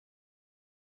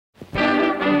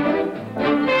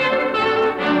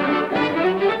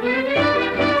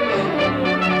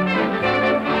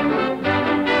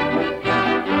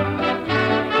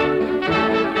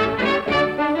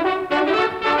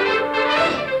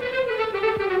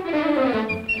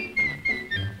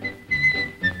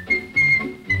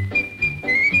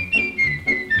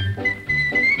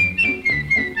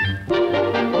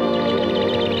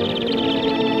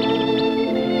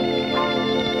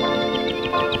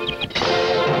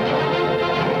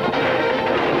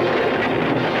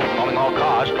Calling all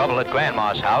cars, trouble at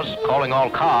Grandma's house. Calling all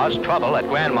cars, trouble at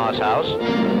Grandma's house.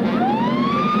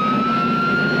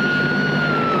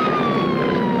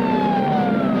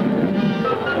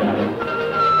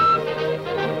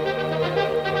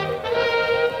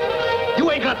 You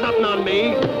ain't got nothing on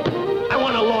me. I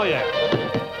want a lawyer.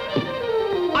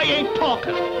 I ain't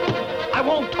talking. I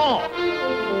won't talk.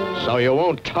 So you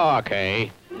won't talk, eh?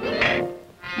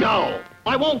 No,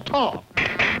 I won't talk.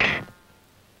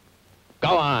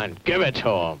 Go on, give it to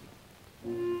him.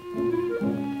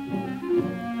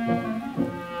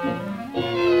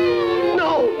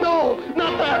 No,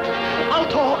 not that. I'll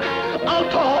talk.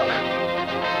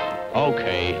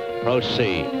 Okay,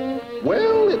 proceed.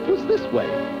 Well, it was this way.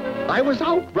 I was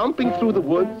out romping through the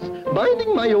woods,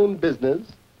 minding my own business.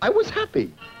 I was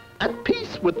happy, at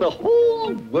peace with the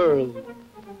whole world.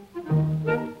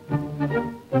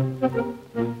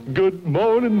 Good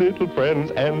morning, little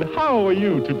friends, and how are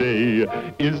you today?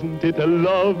 Isn't it a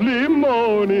lovely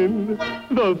morning?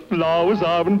 The flowers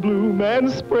are in bloom and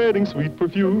spreading sweet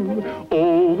perfume.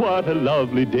 Oh, what a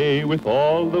lovely day with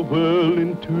all the world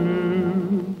in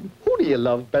tune. Who do you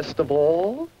love best of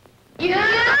all?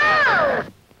 Yeah!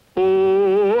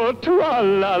 Oh,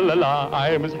 tra-la-la-la,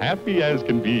 I'm as happy as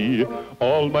can be.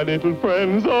 All my little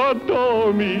friends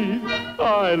adore me.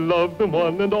 I love them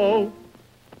one and all.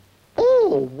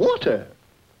 Oh, water.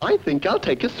 I think I'll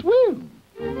take a swim.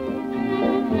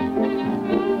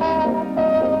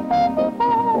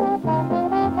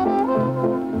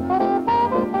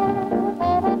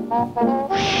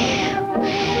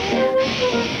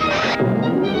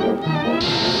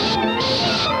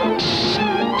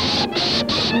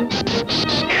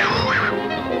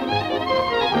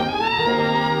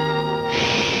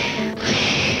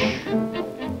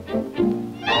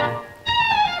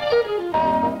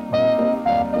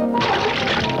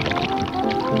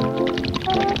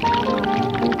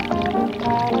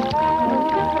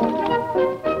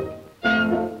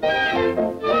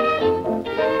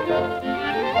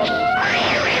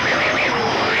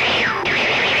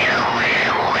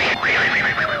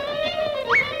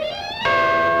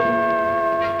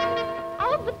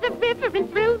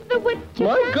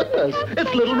 My goodness,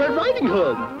 it's Little Red Riding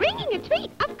Hood. Bringing a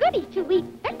treat of goodies to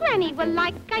eat that Granny will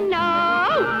like, I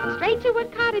know. Straight to her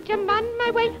cottage, I'm on my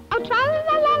way. Oh,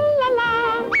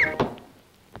 tra-la-la-la-la.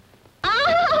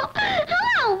 Oh,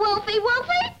 hello, Wolfie.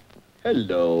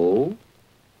 Hello.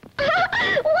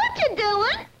 What you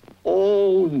doing?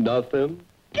 Oh, nothing.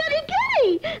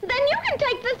 Goody. Then you can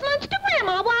take this lunch to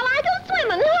Grandma while I go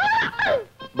swimming.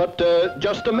 But,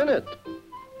 just a minute.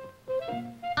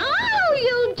 Oh,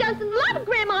 you just love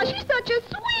Grandma. She's such a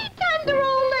sweet, tender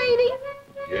old lady.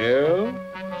 Yeah?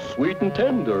 Sweet and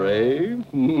tender, eh?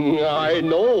 I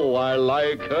know I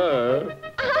like her.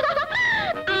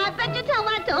 I bet you tell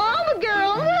that to all the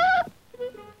girls.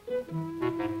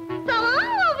 So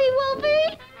long,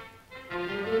 Wolfie.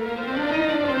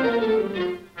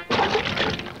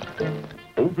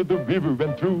 Over the river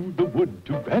and through the wood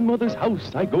to Grandmother's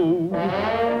house I go,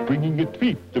 bringing a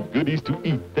treat of goodies to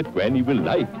eat that Granny will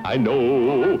like, I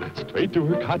know. Straight to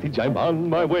her cottage I'm on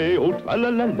my way, oh,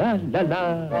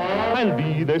 tra-la-la-la-la-la. I'll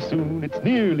be there soon, it's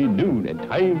nearly noon and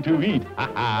time to eat,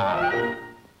 ha-ha.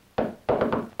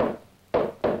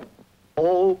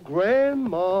 Oh,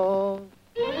 Grandma.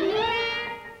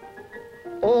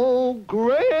 Oh,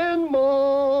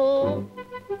 Grandma.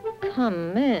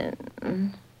 Come in.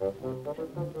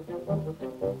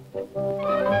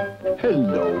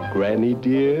 Hello, Granny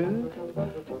dear.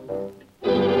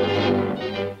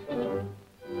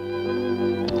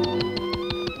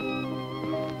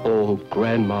 Oh,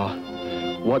 Grandma,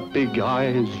 what big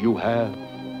eyes you have.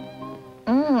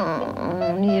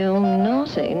 You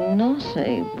naughty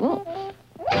wolf.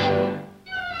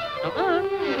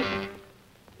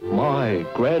 My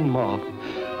Grandma,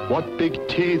 what big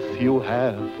teeth you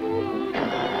have.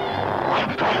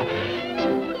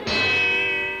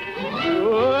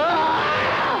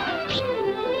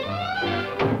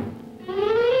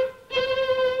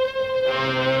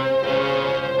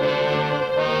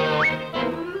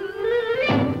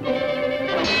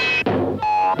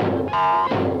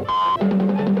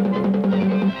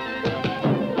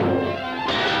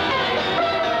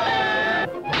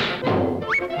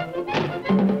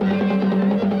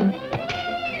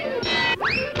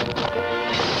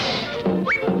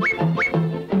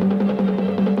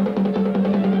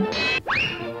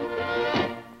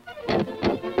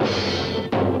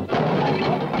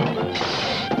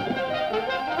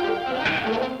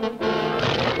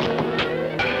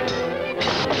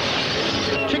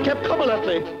 She kept coming at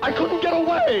me. I couldn't get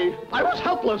away. I was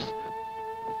helpless.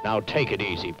 Now take it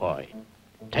easy, boy.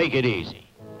 Take it easy.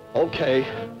 Okay.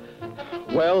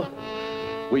 Well,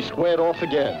 we squared off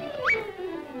again.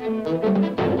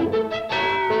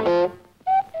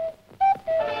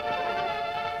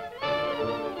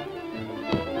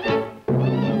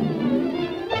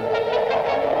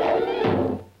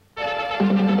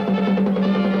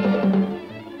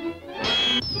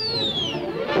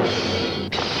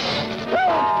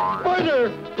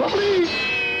 Spider! Police!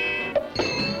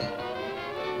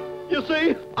 You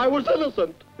see, I was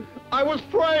innocent. I was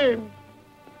framed.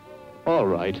 All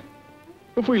right.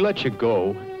 If we let you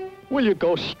go, will you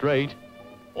go straight?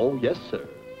 Oh, yes, sir.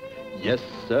 Yes,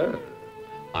 sir.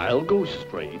 I'll go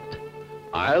straight.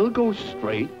 I'll go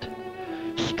straight.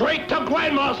 Straight to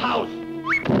Grandma's house!